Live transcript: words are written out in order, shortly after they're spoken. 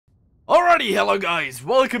Alrighty, hello guys,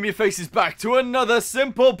 welcome your faces back to another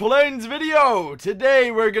Simple Planes video. Today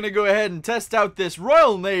we're going to go ahead and test out this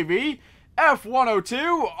Royal Navy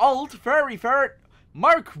F-102 Alt Fairy Ferret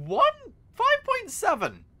Mark 1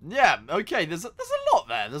 5.7. Yeah, okay, there's a lot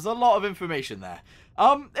there, there's a lot of information there.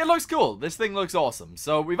 It looks cool, this thing looks awesome.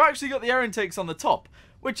 So we've actually got the air intakes on the top,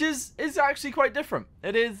 which is actually quite different.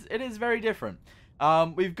 It is very different.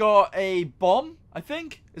 We've got a bomb, I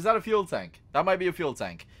think. Is that a fuel tank? That might be a fuel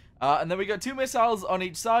tank. And then we got two missiles on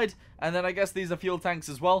each side, and then I guess these are fuel tanks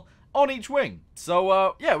as well on each wing.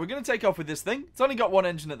 So, yeah, we're going to take off with this thing. It's only got one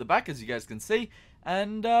engine at the back, as you guys can see,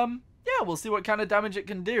 and, yeah, we'll see what kind of damage it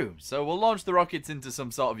can do. So we'll launch the rockets into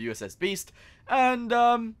some sort of USS Beast, and,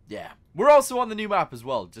 yeah. We're also on the new map as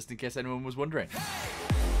well, just in case anyone was wondering.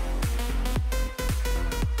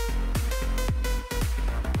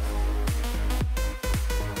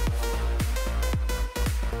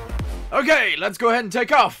 Okay, let's go ahead and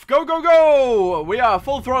take off. Go, go, go! We are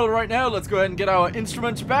full throttle right now. Let's go ahead and get our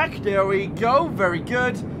instruments back. There we go. Very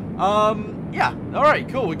good. Yeah. All right,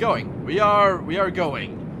 cool. We're going. We are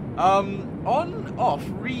going. On, off,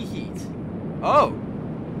 reheat. Oh.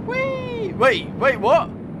 Wait, what?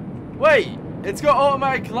 Wait, it's got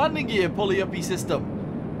automatic landing gear pulley-uppy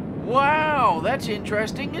system. Wow, that's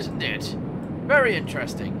interesting, isn't it? Very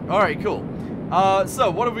interesting. All right, cool.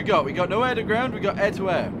 So what have we got? We got no air to ground. We got air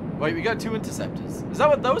to air. Wait, we got two interceptors. Is that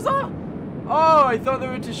what those are? Oh, I thought they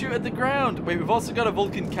were to shoot at the ground. Wait, we've also got a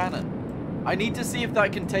Vulcan cannon. I need to see if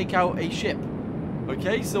that can take out a ship.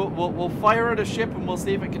 Okay, so we'll fire at a ship and we'll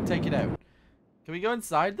see if it can take it out. Can we go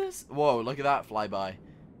inside this? Whoa, look at that flyby.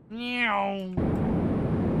 Here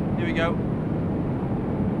we go.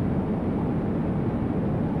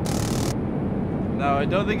 No, I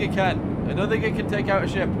don't think it can. I don't think it can take out a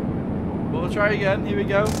ship. But we'll try again. Here we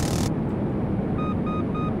go.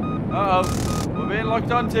 Uh-oh, we're being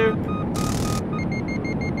locked onto.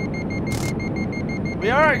 We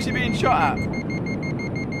are actually being shot at.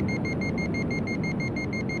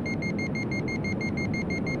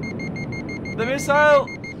 The missile.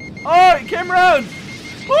 Oh, it came round.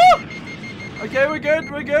 Woo! Okay, we're good,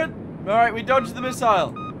 we're good. Alright, we dodged the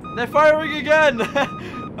missile. They're firing again.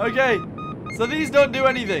 Okay, so these don't do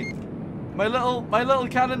anything. My little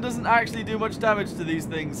cannon doesn't actually do much damage to these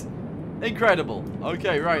things. Incredible.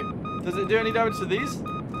 Okay, right. Does it do any damage to these?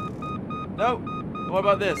 No. What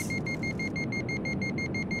about this?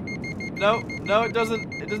 No, it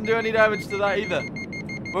doesn't. It doesn't do any damage to that either.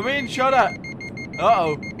 We're being shot at.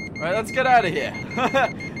 Uh-oh. Right, let's get out of here.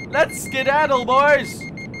 Let's skedaddle, boys.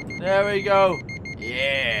 There we go.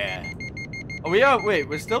 Yeah. Oh, we are. Wait,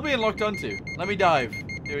 we're still being locked onto. Let me dive.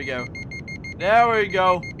 Here we go. There we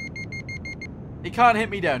go. He can't hit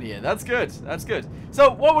me down here. That's good. That's good.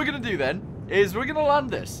 So what we're going to do then is we're going to land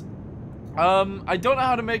this. I don't know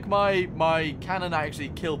how to make my cannon actually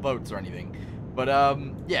kill boats or anything. But,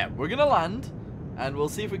 yeah, we're going to land. And we'll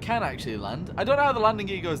see if we can actually land. I don't know how the landing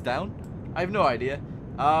gear goes down. I have no idea.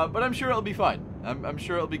 But I'm sure it'll be fine. I'm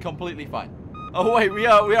sure it'll be completely fine. Oh, wait, we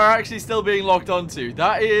are actually still being locked onto.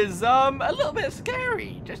 That is, a little bit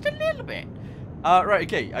scary. Just a little bit. Right,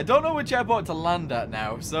 okay. I don't know which airport to land at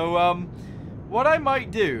now. So, what I might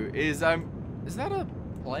do is, is that a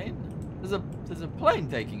plane? There's a plane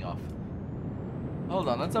taking off. Hold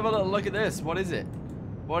on, let's have a little look at this. What is it?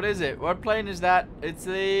 What is it? What plane is that? It's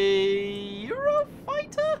a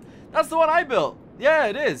Eurofighter? That's the one I built. Yeah,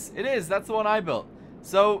 it is. It is. That's the one I built.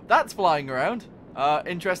 So, that's flying around.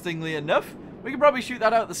 Interestingly enough, we can probably shoot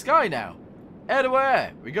that out of the sky now. Air to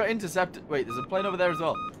air. We got intercepted. Wait, there's a plane over there as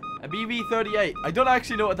well. A BV-38. I don't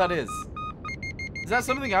actually know what that is. Is that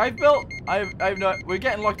something I've built? I've no... We're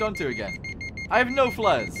getting locked onto again. I have no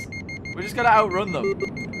flares. We just gotta outrun them.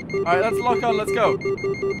 Alright, let's lock on. Let's go.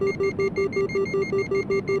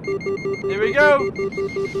 Here we go.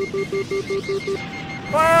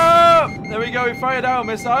 Fire! There we go. We fired our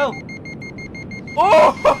missile.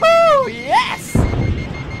 Oh, yes!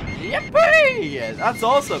 Yippee! Yes, that's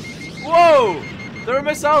awesome. Whoa! There are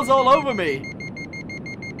missiles all over me.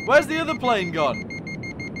 Where's the other plane gone?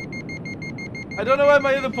 I don't know where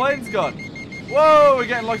my other plane's gone. Whoa, we're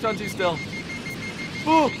getting locked onto still.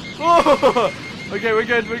 Ooh, ooh. Okay, we're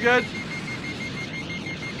good, we're good.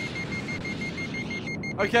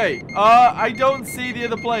 Okay, I don't see the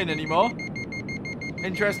other plane anymore.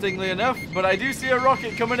 Interestingly enough, but I do see a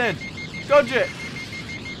rocket coming in. Dodge it.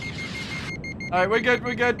 Alright, we're good,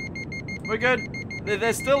 we're good. We're good.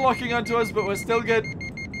 They're still locking onto us, but we're still good.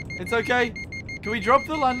 It's okay. Can we drop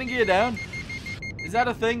the landing gear down? Is that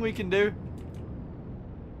a thing we can do?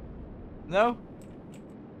 No?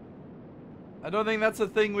 I don't think that's a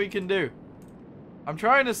thing we can do. I'm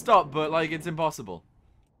trying to stop, but, like, it's impossible.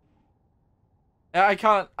 I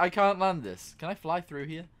can't land this. Can I fly through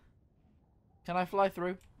here? Can I fly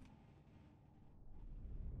through?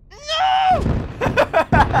 No!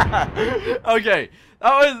 Okay.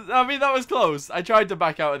 That was close. I tried to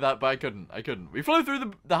back out of that, but I couldn't. We flew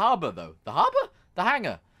through the harbor, though. The harbor? The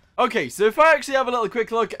hangar. Okay, so if I actually have a little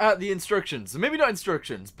quick look at the instructions, maybe not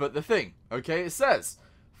instructions, but the thing, okay, it says,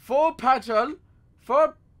 4-petal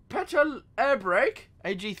air brake,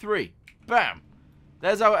 AG3. Bam.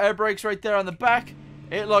 There's our air brakes right there on the back.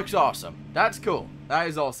 It looks awesome. That's cool. That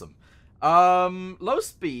is awesome. Low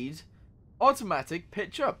speed, automatic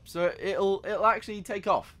pitch up, so it'll actually take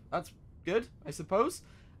off. That's good, I suppose.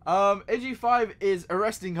 AG5 is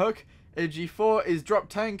arresting hook. AG4 is drop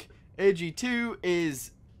tank. AG2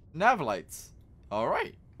 is nav lights.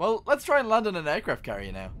 Alright. Well, let's try and land on an aircraft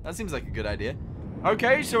carrier now. That seems like a good idea.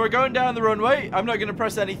 Okay, so we're going down the runway. I'm not going to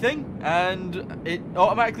press anything, and it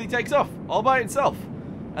automatically takes off all by itself.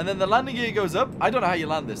 And then the landing gear goes up. I don't know how you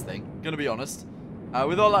land this thing, gonna be honest.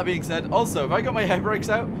 With all that being said, also, if I got my air brakes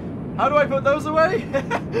out, how do I put those away?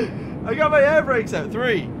 I got my air brakes out.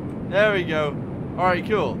 3. There we go. Alright,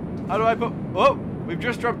 cool. How do I put... Oh, we've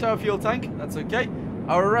just dropped our fuel tank. That's okay.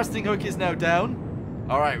 Our arresting hook is now down.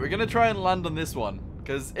 Alright, we're gonna try and land on this one,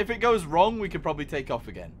 because if it goes wrong, we could probably take off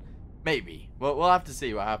again. Maybe. Well, we'll have to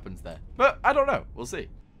see what happens there. But I don't know. We'll see.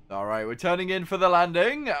 Alright, we're turning in for the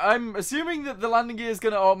landing. I'm assuming that the landing gear is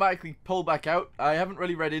going to automatically pull back out. I haven't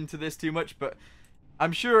really read into this too much, but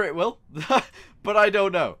I'm sure it will. But I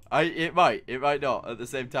don't know. It might not at the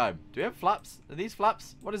same time. Do we have flaps? Are these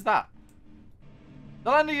flaps? What is that? The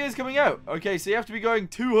landing gear is coming out. Okay, so you have to be going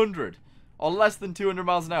 200 or less than 200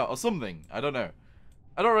 miles an hour or something. I don't know.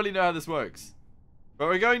 I don't really know how this works. But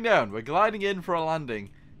we're going down. We're gliding in for a landing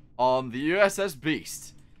on the USS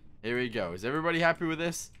Beast. Here we go. Is everybody happy with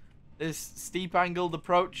this? This steep angled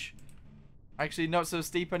approach. Actually, not so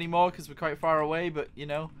steep anymore because we're quite far away, but you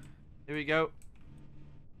know. Here we go.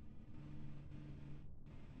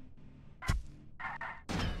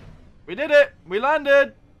 We did it! We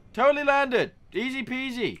landed! Totally landed! Easy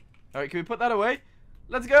peasy. Alright, can we put that away?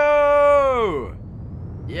 Let's go!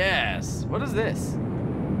 Yes. What is this?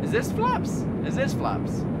 Is this flaps? Is this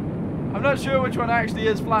flaps? I'm not sure which one actually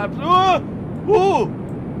is flaps. Oh! Oh!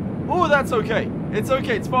 Oh, that's okay. It's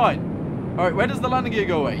okay. It's fine. Alright, where does the landing gear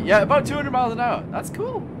go away? Yeah, about 200 miles an hour. That's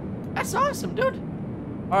cool. That's awesome, dude.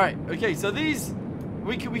 Alright, okay, so these...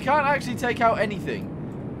 We can't actually take out anything.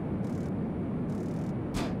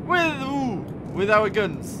 With our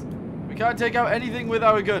guns. We can't take out anything with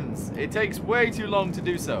our guns. It takes way too long to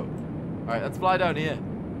do so. Alright, let's fly down here.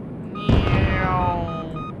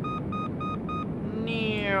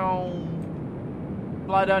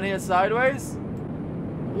 Fly down here sideways.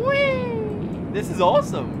 Whee! This is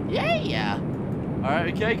awesome. Yeah.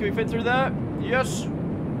 Alright, okay, can we fit through that? Yes.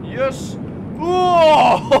 Yes.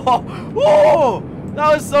 Whoa! Whoa!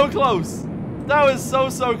 That was so close. That was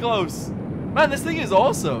so close. Man, this thing is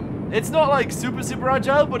awesome. It's not like super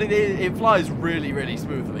agile, but it flies really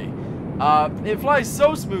smoothly. It flies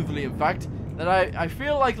so smoothly, in fact, that I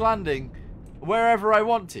feel like landing wherever I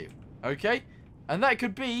want to. Okay? And that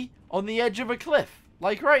could be on the edge of a cliff.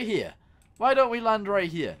 Like right here. Why don't we land right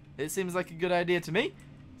here? It seems like a good idea to me.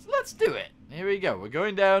 So let's do it. Here we go. We're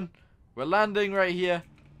going down. We're landing right here.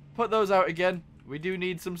 Put those out again. We do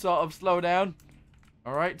need some sort of slowdown.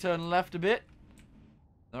 Alright, turn left a bit.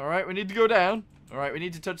 Alright, we need to go down. Alright, we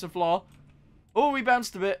need to touch the floor. Oh, we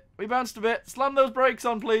bounced a bit. We bounced a bit. Slam those brakes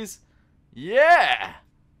on, please. Yeah!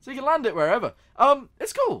 So you can land it wherever.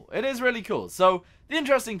 It's cool. It is really cool. So, the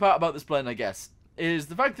interesting part about this plane, I guess, is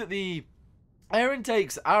the fact that the air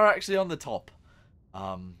intakes are actually on the top.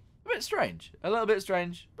 A bit strange. A little bit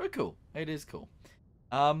strange, but cool. It is cool.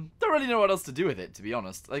 Don't really know what else to do with it, to be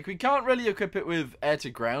honest. Like, we can't really equip it with air to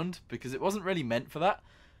ground, because it wasn't really meant for that.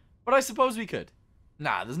 But I suppose we could.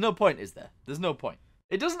 Nah, there's no point, is there? There's no point.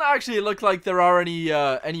 It doesn't actually look like there are any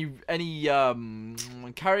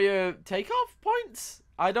carrier takeoff points.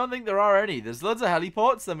 I don't think there are any. There's loads of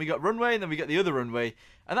heliports, then we got runway, and then we got the other runway,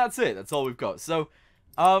 and that's it. That's all we've got. So,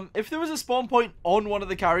 if there was a spawn point on one of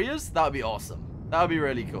the carriers, that would be awesome. That would be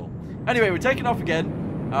really cool. Anyway, we're taking off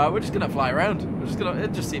again. We're just gonna fly around.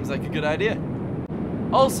 It just seems like a good idea.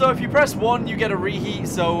 Also, if you press 1, you get a reheat,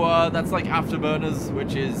 so that's like afterburners,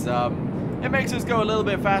 which is it makes us go a little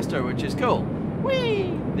bit faster, which is cool.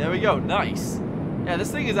 Whee! There we go. Nice. Yeah, this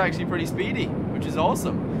thing is actually pretty speedy, which is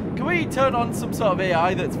awesome. Can we turn on some sort of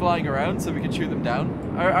AI that's flying around so we can shoot them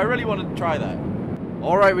down? I really want to try that.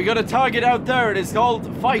 Alright, we got a target out there. It is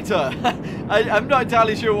called Fighter. I'm not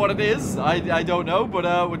entirely sure what it is. I don't know, but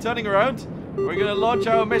we're turning around. We're going to launch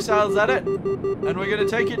our missiles at it. And we're going to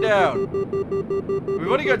take it down.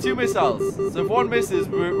 We've only got 2 missiles. So if one misses,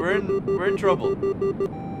 we're in trouble.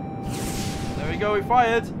 There we go. We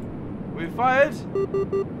fired. We fired.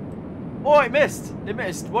 Oh, it missed. It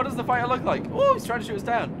missed. What does the fighter look like? Oh, he's trying to shoot us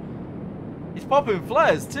down. He's popping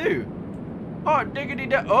flares too. Oh, diggity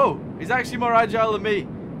da. Oh, he's actually more agile than me.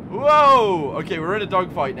 Whoa. Okay, we're in a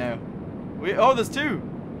dogfight now. Oh, there's 2.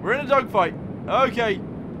 We're in a dogfight. Okay.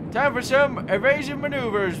 Time for some evasion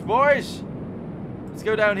maneuvers, boys. Let's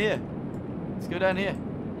go down here. Let's go down here.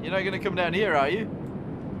 You're not going to come down here, are you?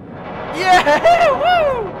 Yeah!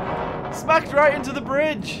 Woo! Smacked right into the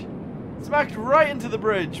bridge. Smacked right into the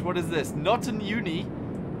bridge. What is this? Not Uni.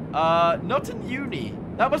 Not Uni.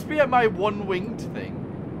 That must be at my one-winged thing.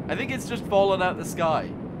 I think it's just fallen out the sky.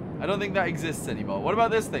 I don't think that exists anymore. What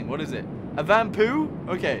about this thing? What is it? A Vampoo?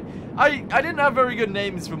 Okay. I didn't have very good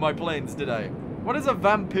names for my planes, did I? What is a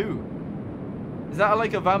Vampoo? Is that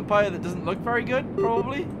like a vampire that doesn't look very good?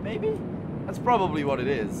 Probably? Maybe? That's probably what it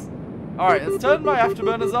is. Alright, let's turn my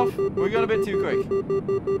afterburners off. We're going a bit too quick.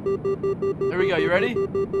 There we go. You ready?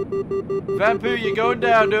 Vampoo, you're going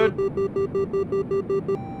down, dude.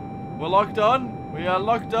 We're locked on. We are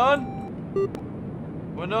locked on.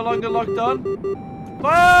 We're no longer locked on.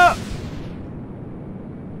 Fire!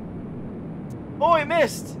 Oh, it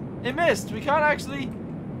missed. It missed. We can't actually...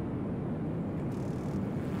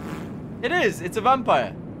 It is. It's a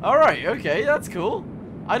vampire. Alright, okay. That's cool.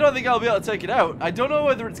 I don't think I'll be able to take it out. I don't know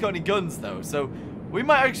whether it's got any guns, though. So, we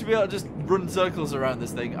might actually be able to just run circles around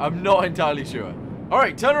this thing. I'm not entirely sure.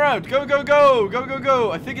 Alright, turn around. Go, go, go. Go, go,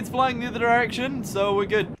 go. I think it's flying the other direction, so we're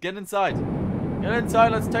good. Get inside. Get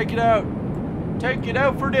inside. Let's take it out. Take it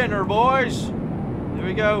out for dinner, boys. Here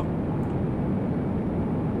we go.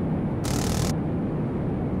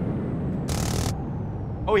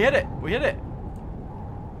 Oh, we hit it. We hit it.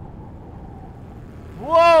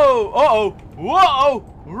 Whoa! Uh-oh! Whoa!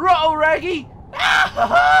 Whoa, Raggy!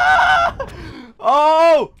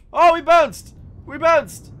 Oh! Oh, we bounced! We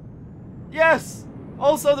bounced! Yes!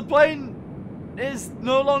 Also, the plane is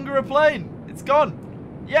no longer a plane. It's gone.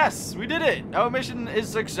 Yes, we did it! Our mission is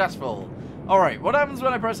successful. Alright, what happens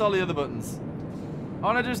when I press all the other buttons? I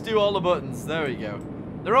want to just do all the buttons. There we go.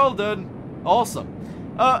 They're all done. Awesome.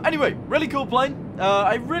 Anyway, really cool plane.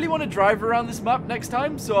 I really want to drive around this map next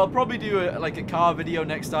time, so I'll probably do like a car video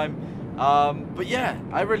next time. But yeah,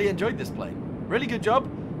 I really enjoyed this plane. Really good job.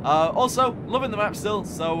 Also, loving the map still,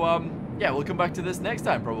 so yeah, we'll come back to this next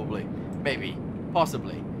time probably. Maybe.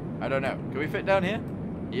 Possibly. I don't know. Can we fit down here?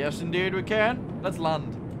 Yes, indeed we can. Let's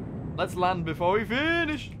land. Let's land before we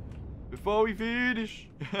finish. Before we finish.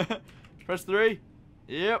 Press 3.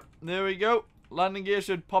 Yep, there we go. Landing gear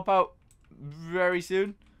should pop out very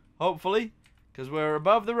soon, hopefully, because we're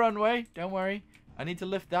above the runway. Don't worry. I need to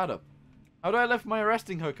lift that up. How do I lift my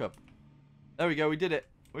arresting hook up? There we go. We did it.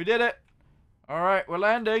 We did it. All right, we're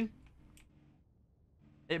landing.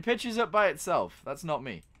 It pitches up by itself. That's not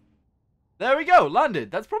me. There we go.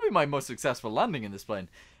 Landed. That's probably my most successful landing in this plane.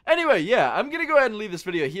 Anyway, yeah, I'm going to go ahead and leave this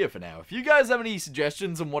video here for now. If you guys have any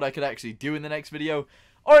suggestions on what I could actually do in the next video,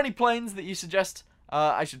 or any planes that you suggest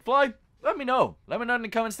I should fly, let me know. Let me know in the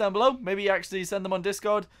comments down below. Maybe actually send them on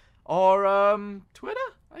Discord or Twitter,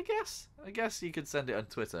 I guess. I guess you could send it on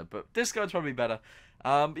Twitter, but Discord's probably better.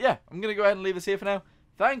 Yeah, I'm going to go ahead and leave this here for now.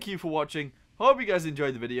 Thank you for watching. Hope you guys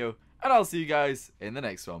enjoyed the video, and I'll see you guys in the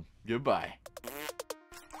next one. Goodbye.